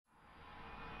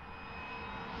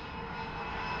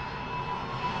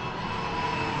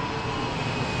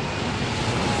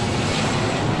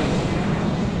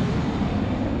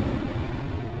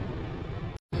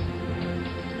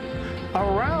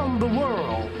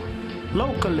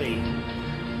locally,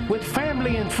 with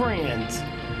family and friends.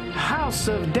 House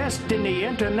of Destiny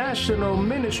International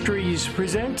Ministries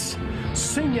presents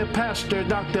Senior Pastor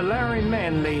Dr. Larry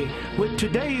Manley with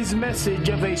today's message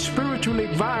of a spiritually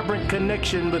vibrant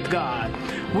connection with God.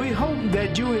 We hope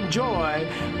that you enjoy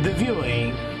the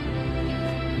viewing.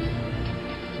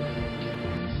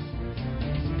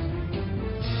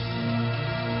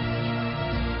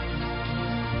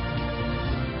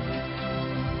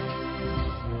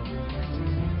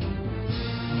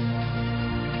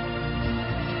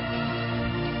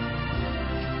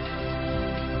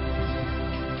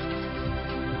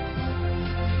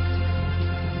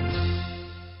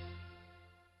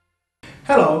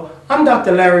 Hello, I'm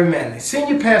Dr. Larry Manley,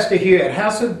 Senior Pastor here at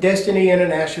House of Destiny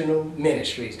International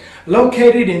Ministries,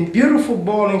 located in beautiful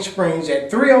Boiling Springs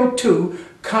at 302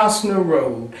 Costner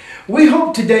Road. We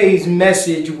hope today's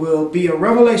message will be a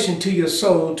revelation to your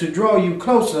soul to draw you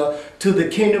closer to the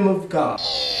kingdom of God.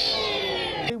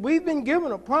 We've been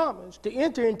given a promise to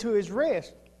enter into His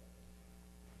rest,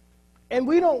 and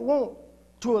we don't want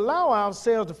to allow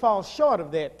ourselves to fall short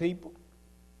of that, people.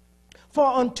 For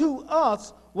unto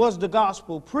us was the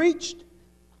gospel preached,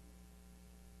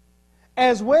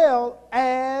 as well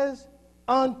as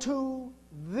unto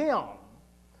them.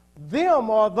 Them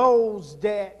are those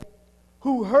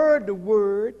who heard the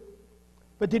word,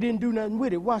 but they didn't do nothing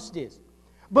with it. Watch this.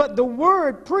 But the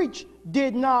word preached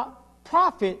did not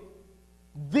profit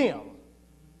them.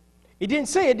 It didn't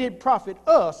say it didn't profit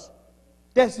us.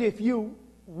 That's if you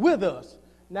with us.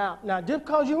 Now just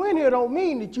because you're in here don't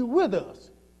mean that you're with us.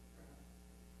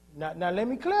 Now let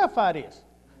me clarify this,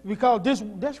 because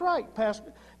that's right,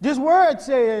 Pastor. This word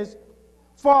says,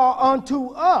 for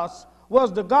unto us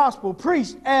was the gospel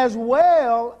preached, as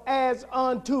well as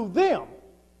unto them.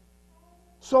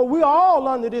 So we're all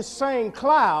under this same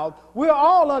cloud. We're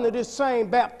all under this same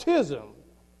baptism.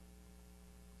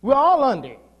 We're all under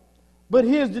it. But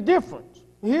here's the difference.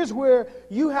 Here's where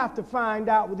you have to find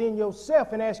out within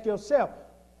yourself and ask yourself,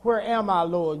 where am I,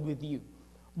 Lord, with you?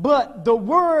 But the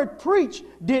word preached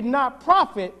did not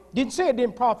profit, didn't say it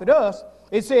didn't profit us,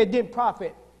 it said it didn't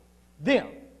profit them.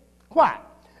 Why?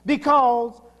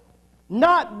 Because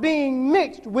not being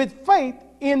mixed with faith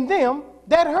in them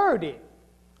that heard it.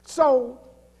 So,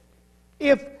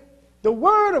 if the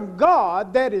word of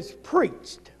God that is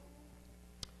preached,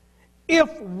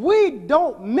 if we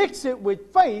don't mix it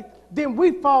with faith, then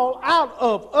we fall out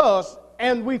of us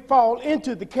and we fall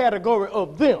into the category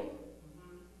of them.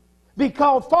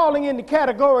 Because falling in the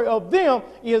category of them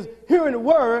is hearing the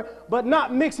word, but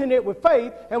not mixing it with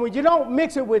faith. And when you don't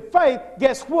mix it with faith,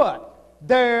 guess what?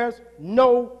 There's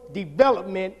no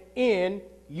development in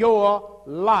your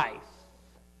life.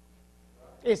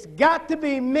 It's got to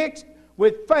be mixed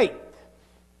with faith.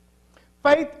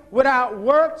 Faith without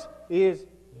works is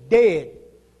dead.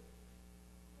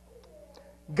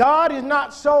 God is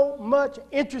not so much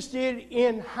interested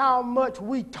in how much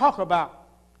we talk about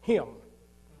Him.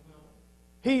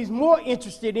 He's more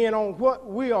interested in on what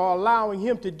we are allowing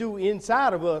Him to do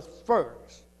inside of us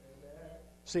first.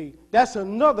 See, that's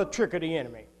another trick of the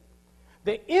enemy.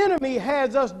 The enemy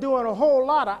has us doing a whole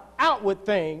lot of outward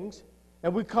things,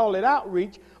 and we call it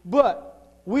outreach,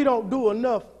 but we don't do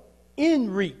enough in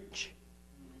reach.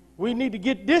 We need to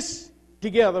get this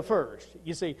together first,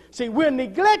 you see. See, we're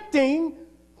neglecting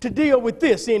to deal with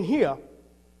this in here,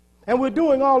 and we're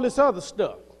doing all this other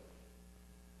stuff.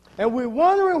 And we're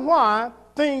wondering why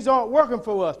things aren't working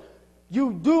for us.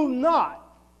 You do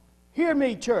not, hear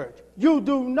me, church, you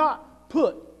do not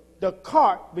put the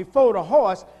cart before the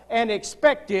horse and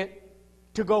expect it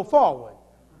to go forward.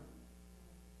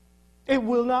 It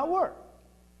will not work.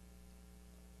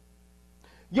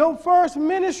 Your first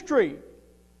ministry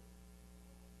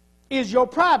is your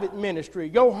private ministry,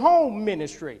 your home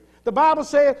ministry. The Bible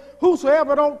says,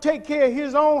 whosoever don't take care of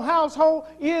his own household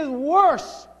is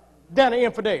worse than an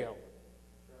infidel.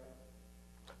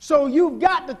 So you've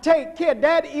got to take care.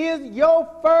 That is your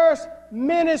first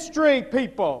ministry,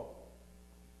 people.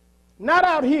 Not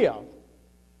out here.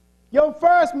 Your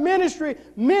first ministry,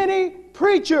 many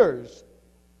preachers,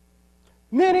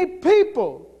 many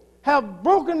people have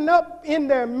broken up in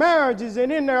their marriages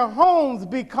and in their homes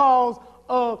because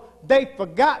they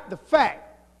forgot the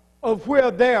fact of where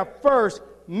their first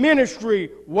ministry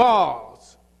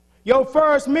was. Your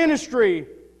first ministry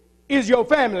is your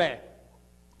family.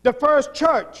 The first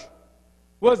church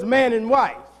was man and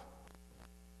wife,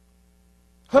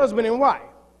 husband and wife.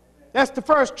 That's the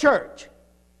first church.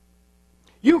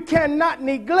 You cannot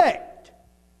neglect.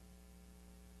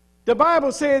 The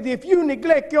Bible says if you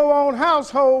neglect your own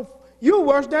household, you're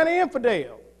worse than an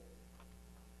infidel.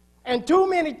 And too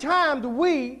many times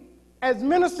we as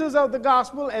ministers of the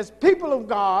gospel, as people of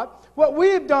God, what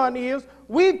we've done is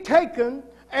we've taken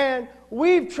and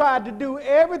we've tried to do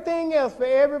everything else for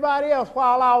everybody else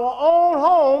while our own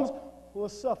homes were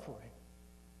suffering.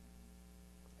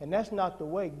 And that's not the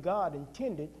way God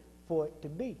intended for it to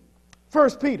be.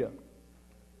 1 Peter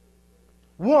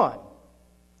 1,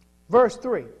 verse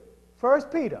 3. 1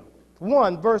 Peter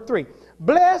 1, verse 3.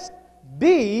 Blessed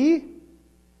be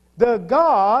the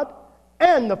God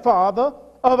and the Father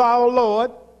of our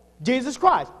Lord Jesus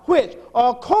Christ, which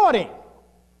according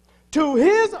to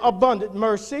his abundant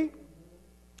mercy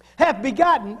hath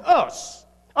begotten us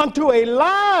unto a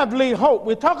lively hope.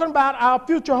 We're talking about our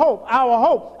future hope,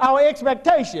 our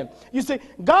expectation. You see,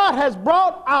 God has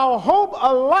brought our hope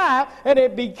alive, and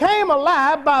it became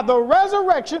alive by the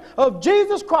resurrection of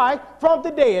Jesus Christ from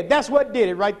the dead. That's what did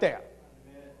it right there.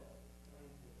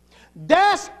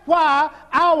 That's why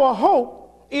our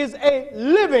hope is a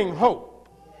living hope.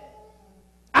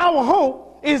 Our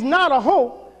hope is not a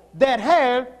hope that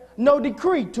has no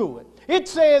decree to it. It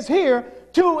says here,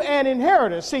 to an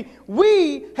inheritance. See,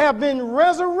 we have been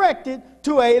resurrected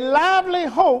to a lively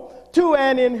hope, to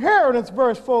an inheritance,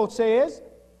 verse 4 says,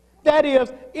 that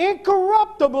is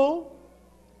incorruptible,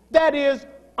 that is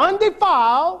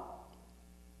undefiled,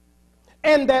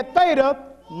 and that fadeth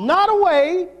not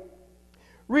away,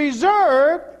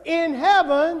 reserved in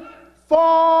heaven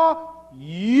for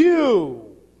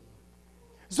you.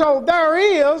 So there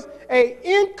is an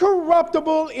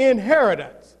incorruptible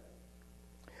inheritance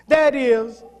that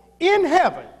is in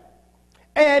heaven,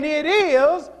 and it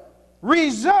is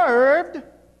reserved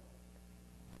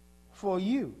for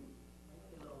you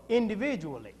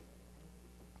individually.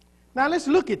 Now let's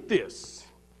look at this.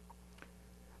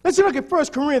 Let's look at 1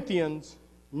 Corinthians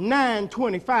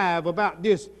 9:25 about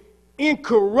this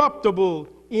incorruptible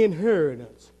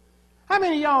inheritance. How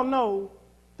many of y'all know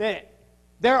that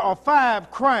there are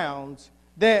 5 crowns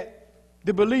that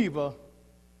the believer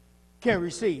can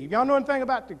receive? Y'all know anything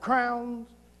about the crowns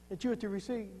that you're to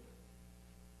receive?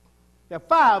 There are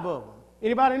 5 of them.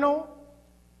 Anybody know?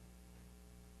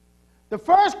 The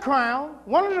first crown,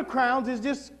 one of the crowns, is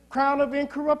this crown of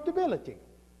incorruptibility.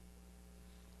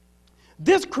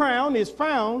 This crown is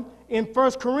found in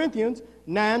 1 Corinthians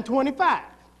 9:25.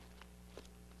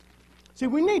 See,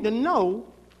 we need to know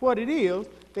what it is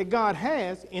that God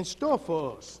has in store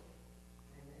for us.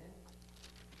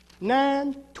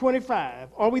 9:25.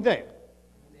 Are we there?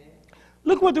 Amen.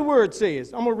 Look what the word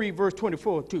says. I'm going to read verse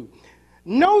 24 too.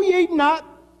 Know ye not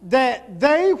that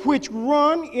they which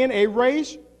run in a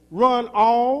race run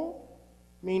all,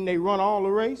 meaning they run all the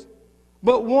race,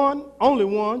 but one, only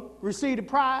one, receive the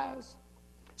prize?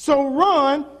 So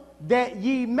run that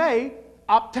ye may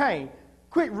obtain.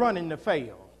 Quit running to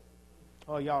fail.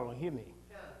 Oh, y'all don't hear me.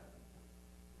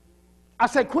 I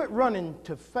said quit running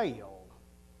to fail.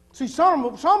 See, some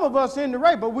of us in the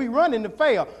race, but we running to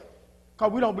fail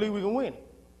because we don't believe we can win it.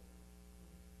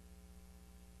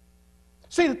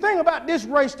 See, the thing about this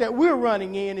race that we're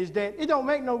running in is that it don't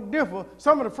make no difference.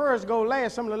 Some of the first go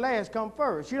last, some of the last come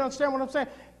first. You understand what I'm saying?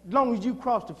 As long as you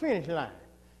cross the finish line.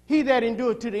 He that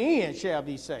endureth to the end shall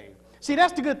be saved. See,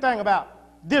 that's the good thing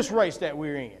about this race that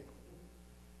we're in.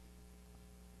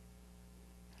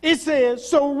 It says,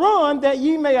 so run that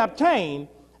ye may obtain,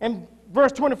 and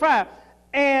verse 25,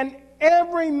 and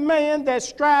every man that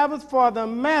striveth for the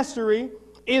mastery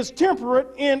is temperate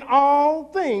in all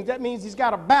things. That means he's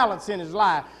got a balance in his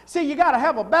life. See, you got to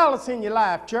have a balance in your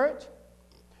life, church.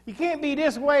 You can't be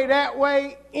this way, that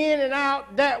way, in and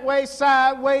out, that way,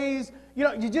 sideways. You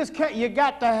know, you just can't. You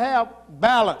got to have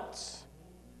balance.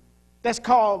 That's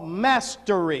called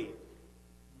mastery.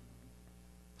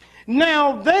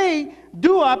 Now they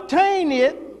do obtain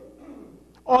it,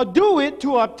 or do it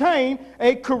to obtain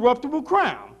a corruptible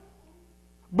crown.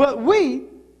 But we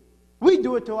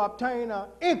do it to obtain an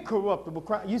incorruptible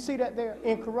crown. You see that there?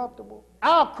 Incorruptible.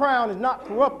 Our crown is not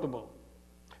corruptible.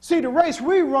 See, the race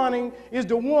we're running is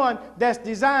the one that's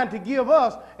designed to give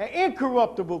us an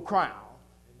incorruptible crown.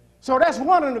 So that's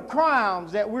one of the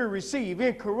crowns that we receive,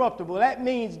 incorruptible. That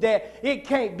means that it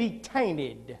can't be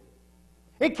tainted.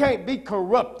 It can't be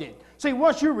corrupted. See,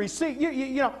 once you receive,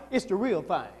 you know, it's the real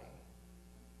thing.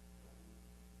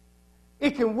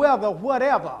 It can weather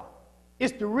whatever.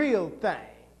 It's the real thing.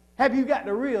 Have you got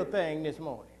the real thing this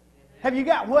morning? Have you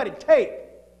got what it takes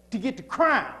to get the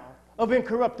crown of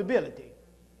incorruptibility?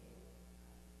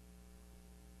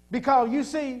 Because you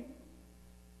see,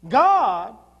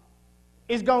 God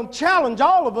is going to challenge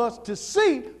all of us to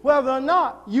see whether or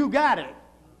not you got it.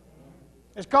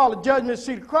 It's called the judgment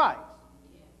seat of Christ.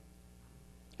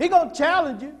 He's going to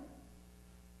challenge you.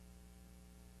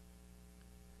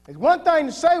 It's one thing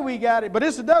to say we got it, but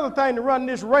it's another thing to run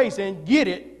this race and get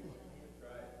it.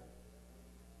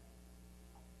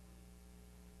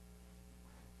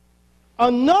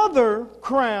 Another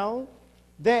crown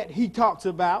that he talks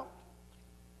about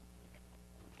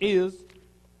is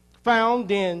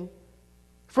found in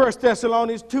 1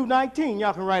 Thessalonians 2:19.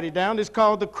 Y'all can write it down. It's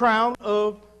called the crown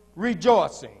of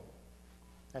rejoicing.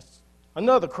 That's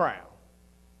another crown.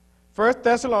 1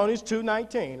 Thessalonians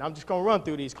 2:19. I'm just going to run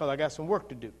through these because I got some work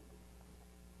to do.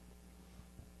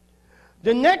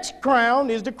 The next crown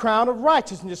is the crown of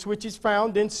righteousness, which is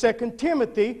found in 2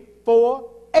 Timothy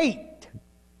 4:8.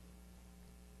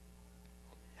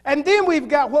 And then we've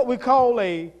got what we call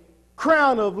a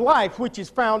crown of life, which is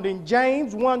found in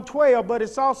James 1:12, but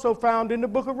it's also found in the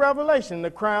book of Revelation, the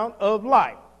crown of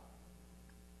life.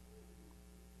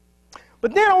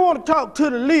 But then I want to talk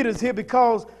to the leaders here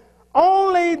because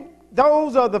only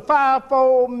those of the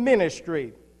fivefold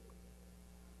ministry,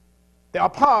 the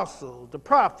apostles, the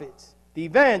prophets, the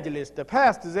evangelists, the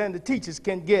pastors, and the teachers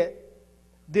can get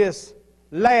this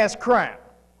last crown.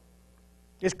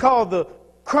 It's called the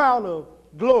crown of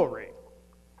glory.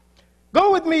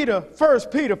 Go with me to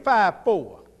 1 Peter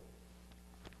 5:4.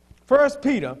 1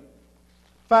 Peter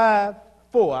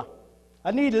 5:4.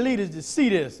 I need the leaders to see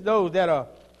this, those that are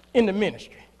in the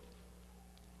ministry.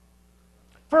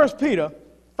 1 Peter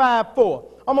 5:4.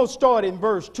 I'm going to start in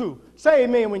verse 2. Say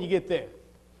amen when you get there.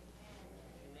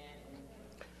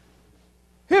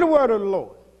 Hear the word of the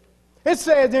Lord. It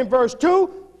says in verse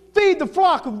 2, feed the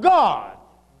flock of God,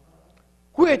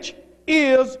 which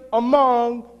is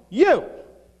among you,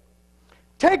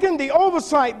 taking the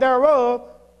oversight thereof,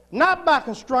 not by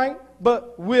constraint,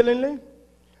 but willingly,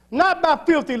 not by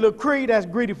filthy lucre, that's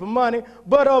greedy for money,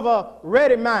 but of a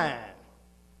ready mind.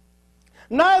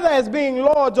 Neither as being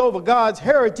lords over God's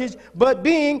heritage, but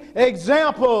being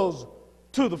examples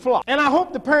to the flock. And I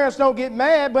hope the parents don't get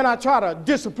mad when I try to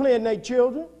discipline their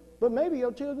children, but maybe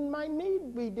your children might need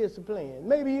to be disciplined.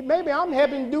 Maybe I'm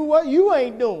helping do what you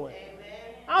ain't doing.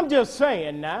 I'm just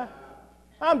saying now.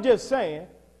 I'm just saying.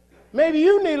 Maybe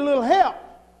you need a little help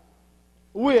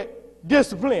with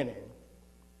disciplining.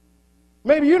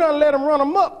 Maybe you don't let them run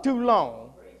amok too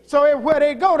long. So everywhere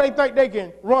they go, they think they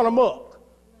can run amok.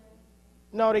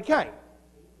 No, they can't.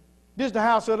 This is the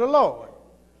house of the Lord.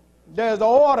 There's the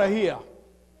order here.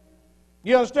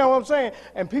 You understand what I'm saying?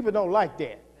 And people don't like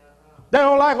that. They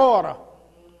don't like order.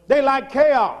 They like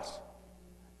chaos.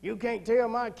 You can't tell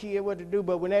my kid what to do,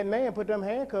 but when that man put them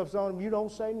handcuffs on him, you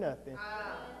don't say nothing.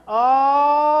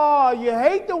 Oh, you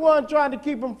hate the one trying to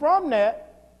keep him from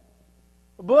that.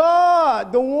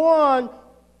 But the one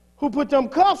who put them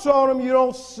cuffs on him, you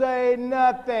don't say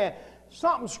nothing.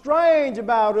 Something strange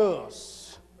about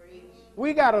us.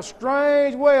 We got a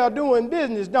strange way of doing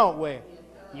business, don't we?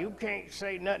 You can't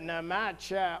say nothing to my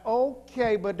child.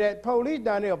 Okay, but that police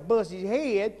down there bust his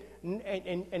head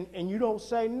and you don't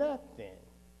say nothing.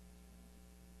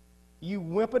 You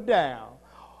whimper down.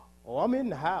 Oh, I'm in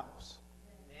the house.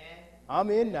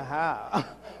 I'm in the house.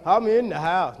 I'm in the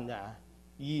house now.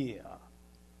 Yeah.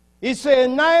 It says,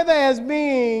 neither as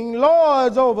being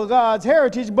lords over God's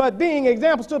heritage, but being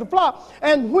examples to the flock.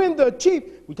 And when the chief,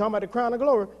 we're talking about the crown of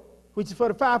glory, which is for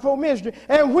the fivefold ministry,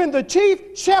 and when the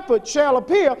chief shepherd shall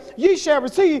appear, ye shall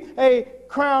receive a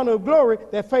crown of glory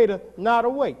that fadeth not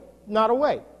away. Not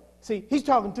away. See, he's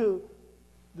talking to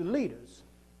the leaders,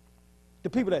 the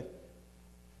people that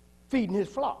feeding his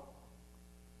flock.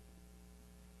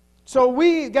 So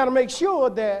we got to make sure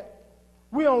that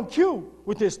we're on cue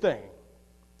with this thing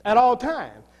at all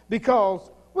times because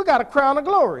we got a crown of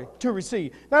glory to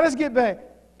receive. Now let's get back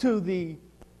to the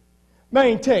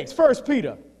main text, 1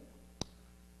 Peter.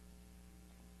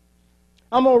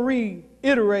 I'm going to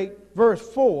reiterate verse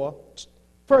 4,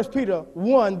 1 Peter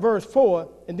 1, verse 4,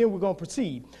 and then we're going to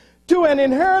proceed. To an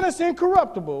inheritance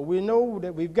incorruptible. We know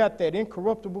that we've got that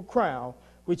incorruptible crown,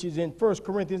 which is in 1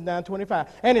 Corinthians 9:25.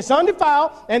 And it's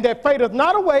undefiled, and that fadeth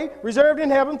not away, reserved in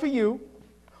heaven for you,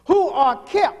 who are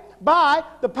kept by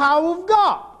the power of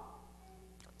God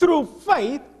through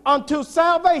faith unto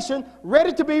salvation,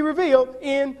 ready to be revealed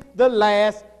in the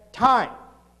last time.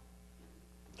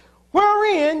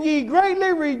 Wherein ye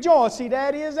greatly rejoice. See,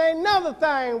 that is another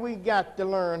thing we got to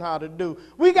learn how to do.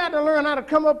 We got to learn how to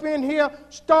come up in here,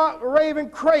 start raving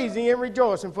crazy and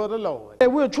rejoicing for the Lord.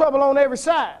 That we're trouble on every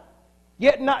side,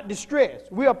 yet not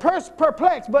distressed. We are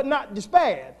perplexed, but not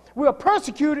despaired. We are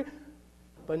persecuted,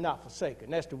 but not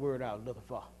forsaken. That's the word I was looking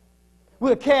for.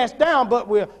 We're cast down, but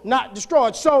we're not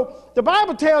destroyed. So the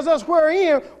Bible tells us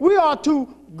wherein we are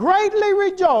to greatly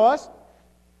rejoice,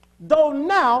 though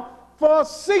now for a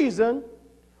season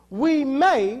we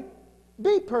may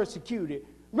be persecuted.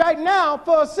 Right now,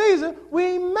 for a season,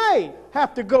 we may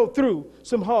have to go through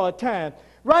some hard times.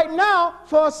 Right now,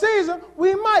 for a season,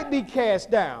 we might be cast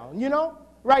down,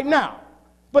 right now.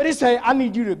 But it says, I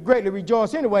need you to greatly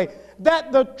rejoice anyway,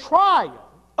 that the trial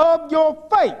of your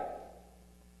faith,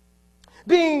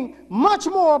 being much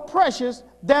more precious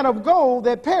than of gold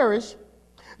that perish,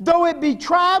 though it be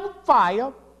tried with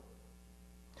fire,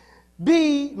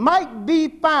 might be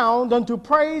found unto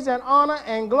praise and honor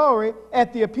and glory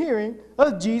at the appearing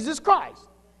of Jesus Christ.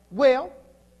 Well,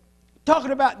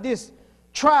 talking about this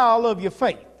trial of your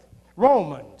faith,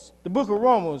 Romans, the book of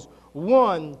Romans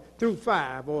 1 through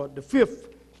 5, or the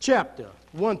 5th chapter,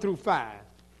 1 through 5.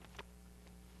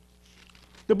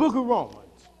 The book of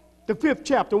Romans, the 5th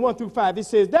chapter, 1 through 5, it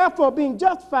says, therefore, being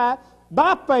justified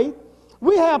by faith,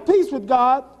 we have peace with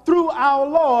God through our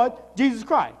Lord Jesus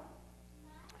Christ,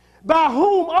 by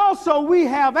whom also we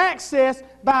have access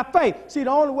by faith. See,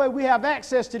 the only way we have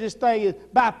access to this thing is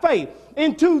by faith,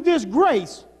 into this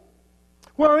grace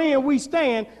wherein we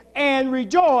stand and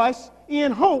rejoice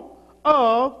in hope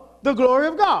of the glory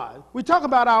of God. We talk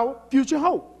about our future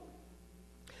hope.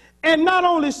 And not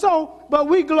only so, but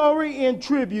we glory in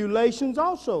tribulations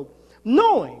also,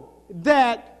 knowing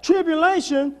that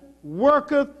tribulation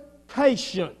worketh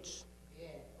patience,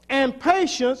 and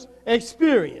patience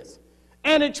experience,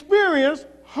 and experience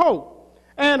hope.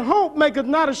 And hope maketh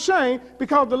not ashamed,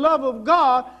 because the love of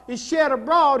God is shed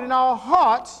abroad in our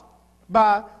hearts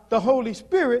by the Holy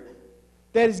Spirit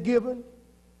that is given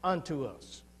unto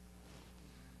us.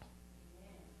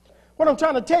 What I'm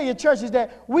trying to tell you, church, is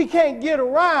that we can't get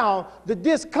around the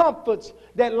discomforts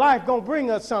that life gonna bring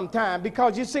us sometime,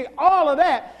 because you see, all of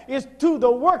that is to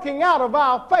the working out of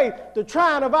our faith, the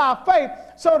trying of our faith,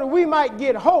 so that we might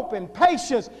get hope and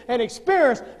patience and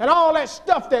experience and all that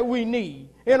stuff that we need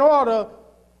in order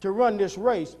to run this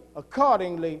race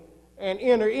accordingly and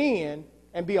enter in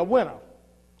and be a winner.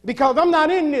 Because I'm not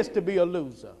in this to be a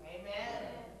loser. Amen.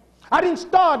 I didn't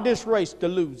start this race to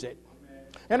lose it.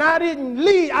 And I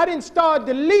didn't start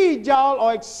to lead y'all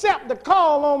or accept the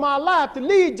call on my life to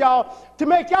lead y'all to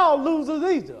make y'all losers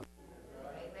either.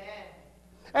 Amen.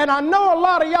 And I know a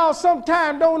lot of y'all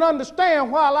sometimes don't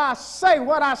understand why I say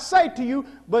what I say to you,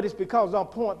 but it's because I'm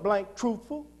point blank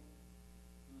truthful.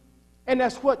 And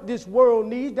that's what this world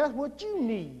needs. That's what you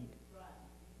need.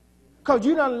 Because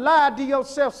you done lied to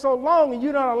yourself so long, and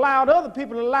you done allowed other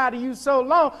people to lie to you so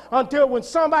long, until when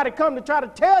somebody come to try to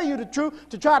tell you the truth,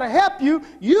 to try to help you,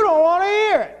 you don't want to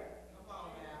hear it.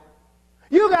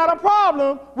 You got a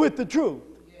problem with the truth.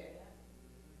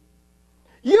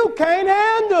 You can't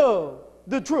handle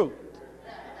the truth.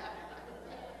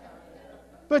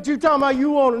 But you talking about you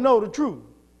want to know the truth.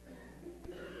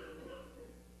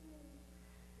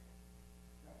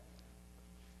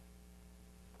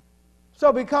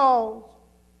 So because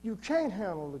you can't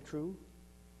handle the truth,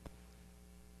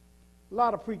 a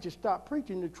lot of preachers stop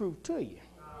preaching the truth to you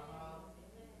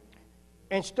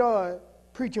and start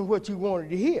preaching what you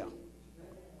wanted to hear,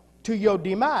 to your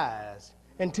demise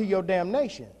and to your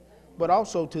damnation, but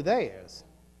also to theirs.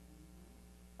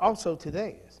 Also to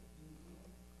theirs.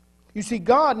 You see,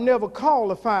 God never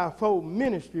called a fivefold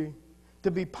ministry to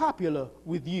be popular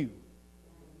with you.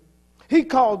 He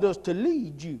called us to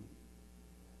lead you.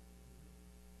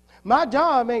 My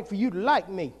job ain't for you to like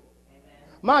me. Amen.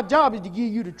 My job is to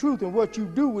give you the truth, and what you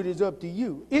do with it is up to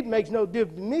you. It makes no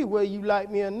difference to me whether you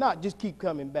like me or not. Just keep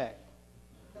coming back.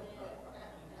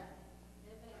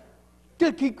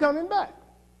 Just keep coming back.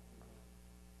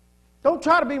 Don't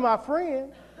try to be my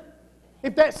friend.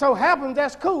 If that so happens,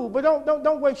 that's cool, but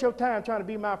don't waste your time trying to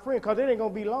be my friend, because it ain't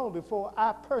going to be long before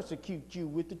I persecute you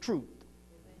with the truth.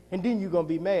 And then you're going to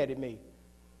be mad at me.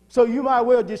 So you might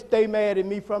well just stay mad at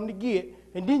me from the get,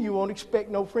 and then you won't expect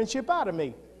no friendship out of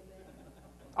me.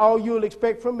 All you'll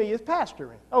expect from me is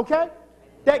pastoring, okay?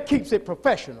 That keeps it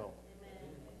professional,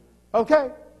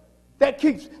 okay? That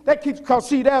keeps, because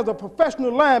see, there's a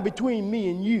professional line between me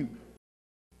and you.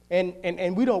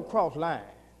 And we don't cross lines.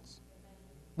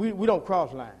 We don't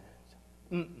cross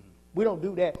lines. We don't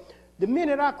do that. The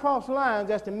minute I cross lines,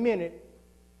 that's the minute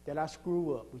that I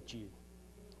screw up with you.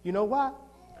 You know why?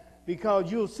 Because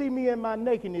you'll see me in my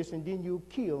nakedness, and then you'll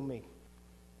kill me.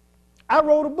 I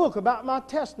wrote a book about my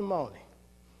testimony.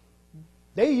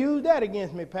 They used that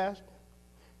against me, Pastor.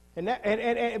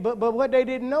 But what they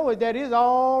didn't know is that it's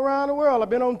all around the world. I've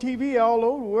been on TV all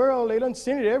over the world. They done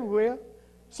sent it everywhere.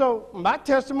 So my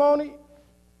testimony,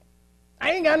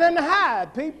 I ain't got nothing to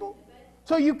hide, people.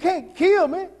 So you can't kill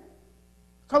me,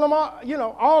 because I'm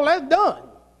all that's done.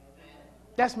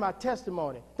 That's my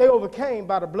testimony. They overcame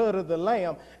by the blood of the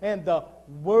Lamb and the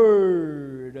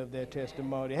word of their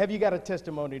testimony. Have you got a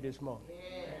testimony this morning?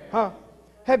 Huh?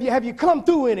 Have you come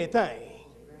through anything?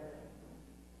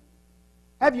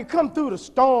 Have you come through the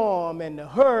storm and the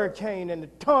hurricane and the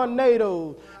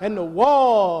tornadoes and the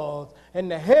wars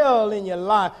and the hell in your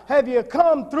life? Have you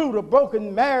come through the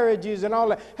broken marriages and all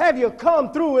that? Have you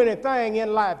come through anything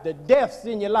in life, the deaths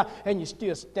in your life, and you're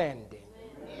still standing?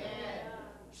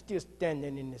 Still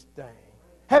standing in this thing.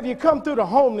 Have you come through the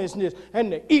homelessness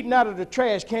and the eating out of the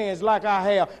trash cans like I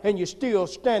have, and you're still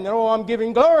standing? Oh, I'm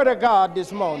giving glory to God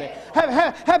this morning.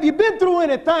 Have you been through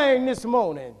anything this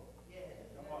morning?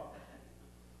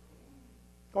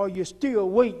 Or you're still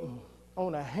waiting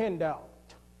on a handout?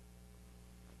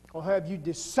 Or have you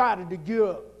decided to give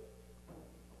up?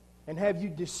 And have you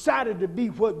decided to be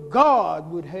what God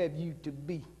would have you to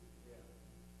be?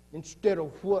 Instead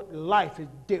of what life has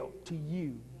dealt to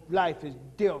you. Life has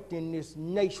dealt in this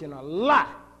nation a lot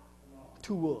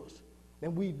to us.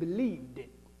 And we believed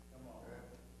it.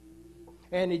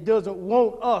 And it doesn't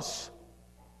want us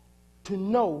to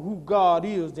know who God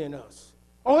is in us.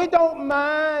 Oh, it don't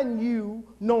mind you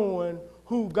knowing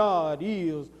who God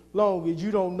is, long as you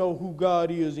don't know who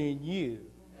God is in you.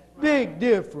 Big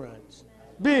difference.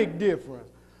 Big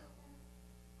difference.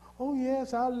 Oh,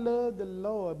 yes, I love the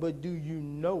Lord, but do you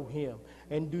know him?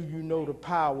 And do you know the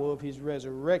power of his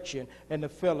resurrection and the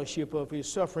fellowship of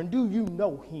his suffering? Do you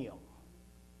know him?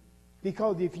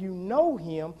 Because if you know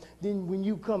him, then when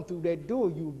you come through that door,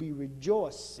 you'll be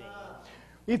rejoicing.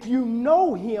 If you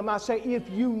know him, I say, if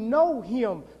you know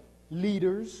him,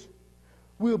 leaders,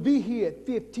 we'll be here at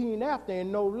 15 after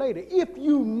and no later. If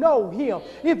you know him,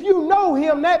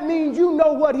 that means you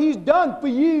know what he's done for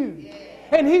you. Yeah.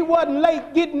 And he wasn't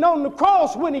late getting on the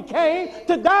cross when he came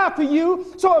to die for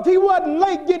you. So if he wasn't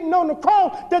late getting on the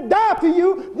cross to die for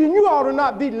you, then you ought to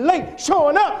not be late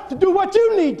showing up to do what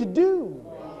you need to do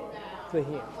for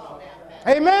him.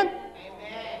 Amen?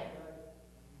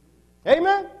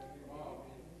 Amen?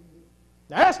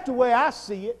 That's the way I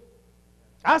see it.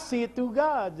 I see it through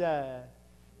God's eyes.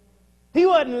 He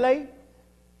wasn't late.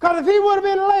 Because if he would have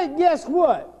been late, guess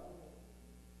what?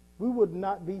 We would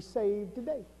not be saved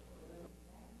today.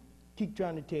 Keep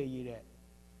trying to tell you that.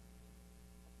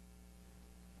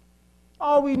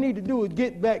 All we need to do is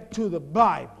get back to the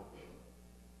Bible.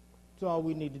 That's all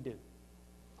we need to do.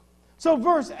 So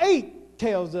verse 8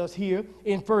 tells us here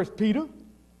in 1 Peter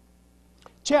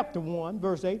chapter 1,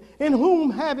 verse 8, in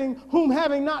whom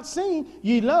having not seen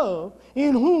ye love,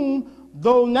 in whom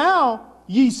though now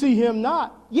ye see him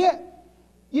not, yet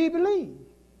ye believe.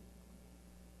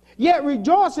 Yet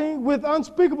rejoicing with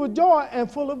unspeakable joy and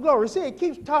full of glory. See, it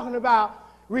keeps talking about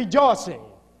rejoicing.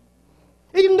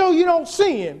 Even though you don't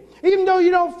see him, even though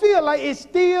you don't feel like it's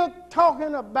still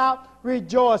talking about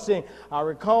rejoicing. I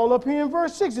recall up here in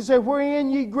verse 6, it says, wherein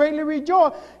ye greatly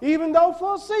rejoice, even though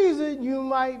for a season you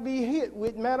might be hit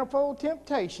with manifold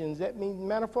temptations. That means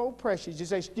manifold pressures. You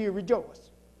say, still rejoice.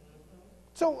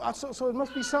 So it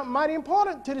must be something mighty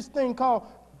important to this thing called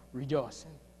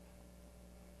rejoicing.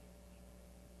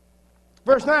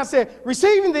 Verse 9 said,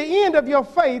 receiving the end of your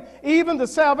faith, even the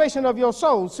salvation of your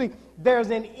soul. See,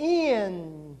 there's an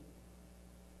end.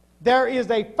 There is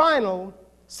a final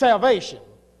salvation.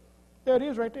 There it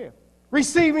is right there.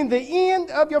 Receiving the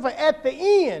end of your faith. At the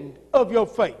end of your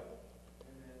faith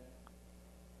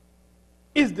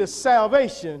is the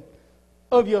salvation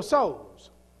of your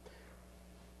souls.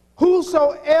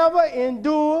 Whosoever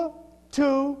endure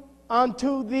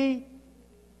unto the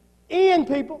end,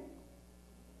 people,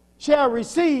 shall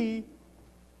receive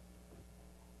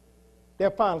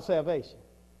their final salvation.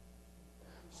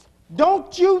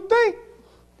 Don't you think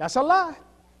that's a lie?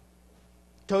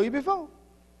 Told you before.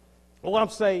 Oh, I'm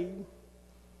saved.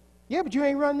 Yeah, but you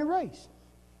ain't running the race.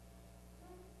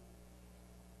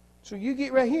 So you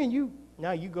get right here and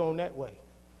now you going that way.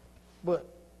 But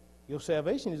your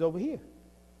salvation is over here.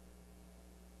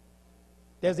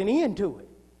 There's an end to it.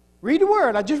 Read the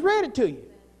word. I just read it to you.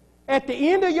 At the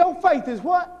end of your faith is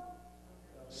what?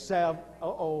 So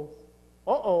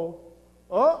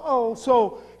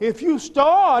if you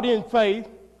start in faith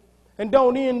and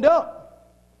don't end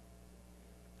up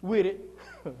with it,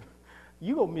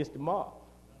 you're going to miss the mark.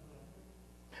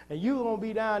 And you're going to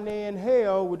be down there in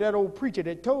hell with that old preacher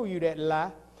that told you that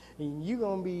lie. And you're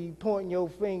going to be pointing your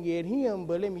finger at him,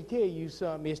 but let me tell you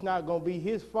something. It's not going to be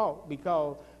his fault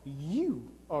because you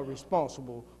are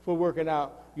responsible for working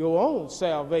out your own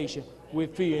salvation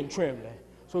with fear and trembling.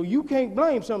 So you can't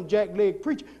blame some jackleg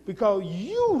preacher because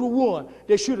you the one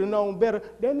that should have known better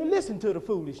than to listen to the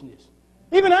foolishness.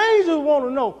 Even angels want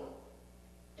to know,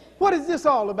 what is this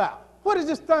all about? What is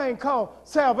this thing called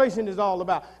salvation is all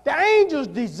about? The angels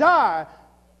desire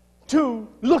to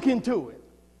look into it.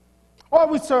 Oh,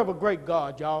 we serve a great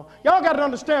God, y'all. Y'all got to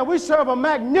understand, we serve a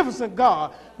magnificent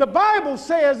God. The Bible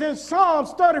says in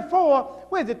Psalms 34,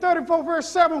 34 verse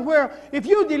 7, where if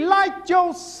you delight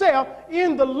yourself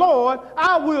in the Lord,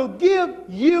 I will give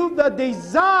you the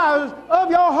desires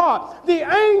of your heart. The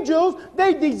angels,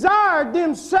 they desired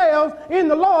themselves in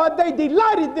the Lord. They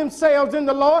delighted themselves in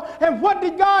the Lord. And what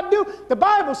did God do? The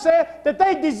Bible said that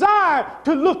they desired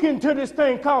to look into this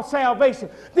thing called salvation.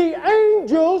 The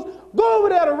angels, go over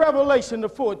there to Revelation, the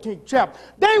 14th chapter.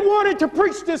 They wanted to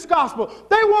preach this gospel.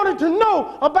 They wanted to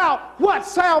know about what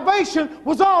salvation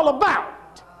was all about.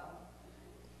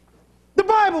 The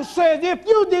Bible says if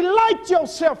you delight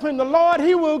yourself in the Lord,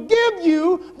 he will give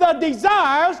you the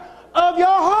desires of your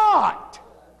heart.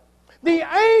 The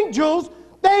angels,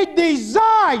 they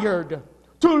desired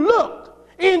to look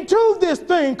into this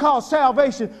thing called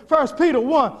salvation. 1 Peter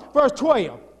 1, verse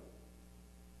 12.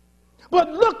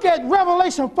 But look at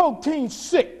Revelation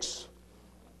 14:6.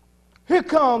 Here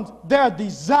comes their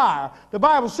desire. The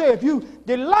Bible says if you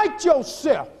delight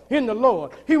yourself in the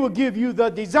Lord, he will give you the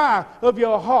desire of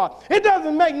your heart. It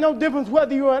doesn't make no difference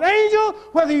whether you're an angel,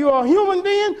 whether you're a human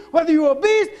being, whether you're a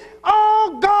beast.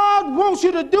 All God wants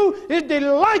you to do is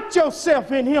delight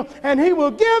yourself in him, and he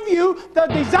will give you the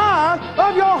desire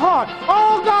of your heart.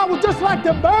 All God was just like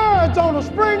the birds on a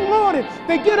spring morning.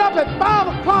 They get up at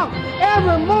 5 o'clock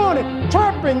every morning,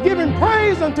 chirping, giving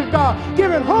praise unto God,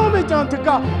 giving homage unto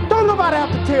God. Don't nobody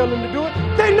have to tell them to do it.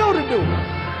 They know to do it.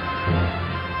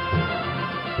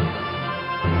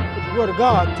 The Word of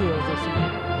God tells us here.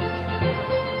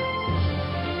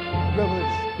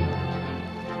 Revelation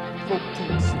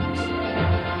 14:6.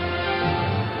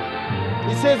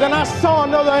 He says, and I saw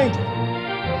another angel.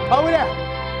 Are we there?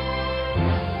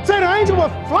 Said the angel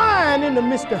was flying in the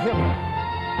midst of heaven.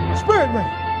 Spirit realm.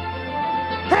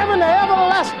 Having the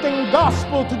everlasting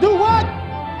gospel to do what?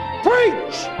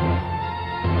 Preach.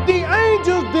 The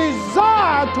angels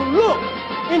desire to look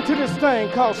into this thing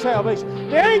called salvation.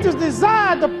 The angels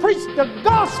desired to preach the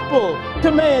gospel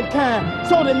to mankind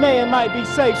so that man might be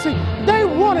saved. See, they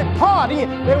wanted part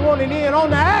in. They wanted in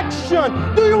on the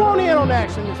action. Do you want in on the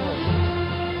action this morning?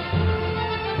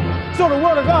 So the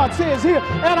Word of God says here,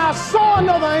 and I saw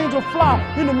another angel fly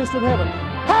in the midst of heaven,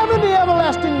 having the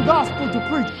everlasting gospel to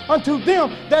preach unto them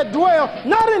that dwell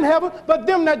not in heaven, but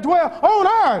them that dwell on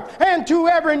earth, and to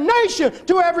every nation,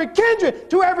 to every kindred,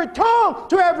 to every tongue,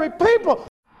 to every people,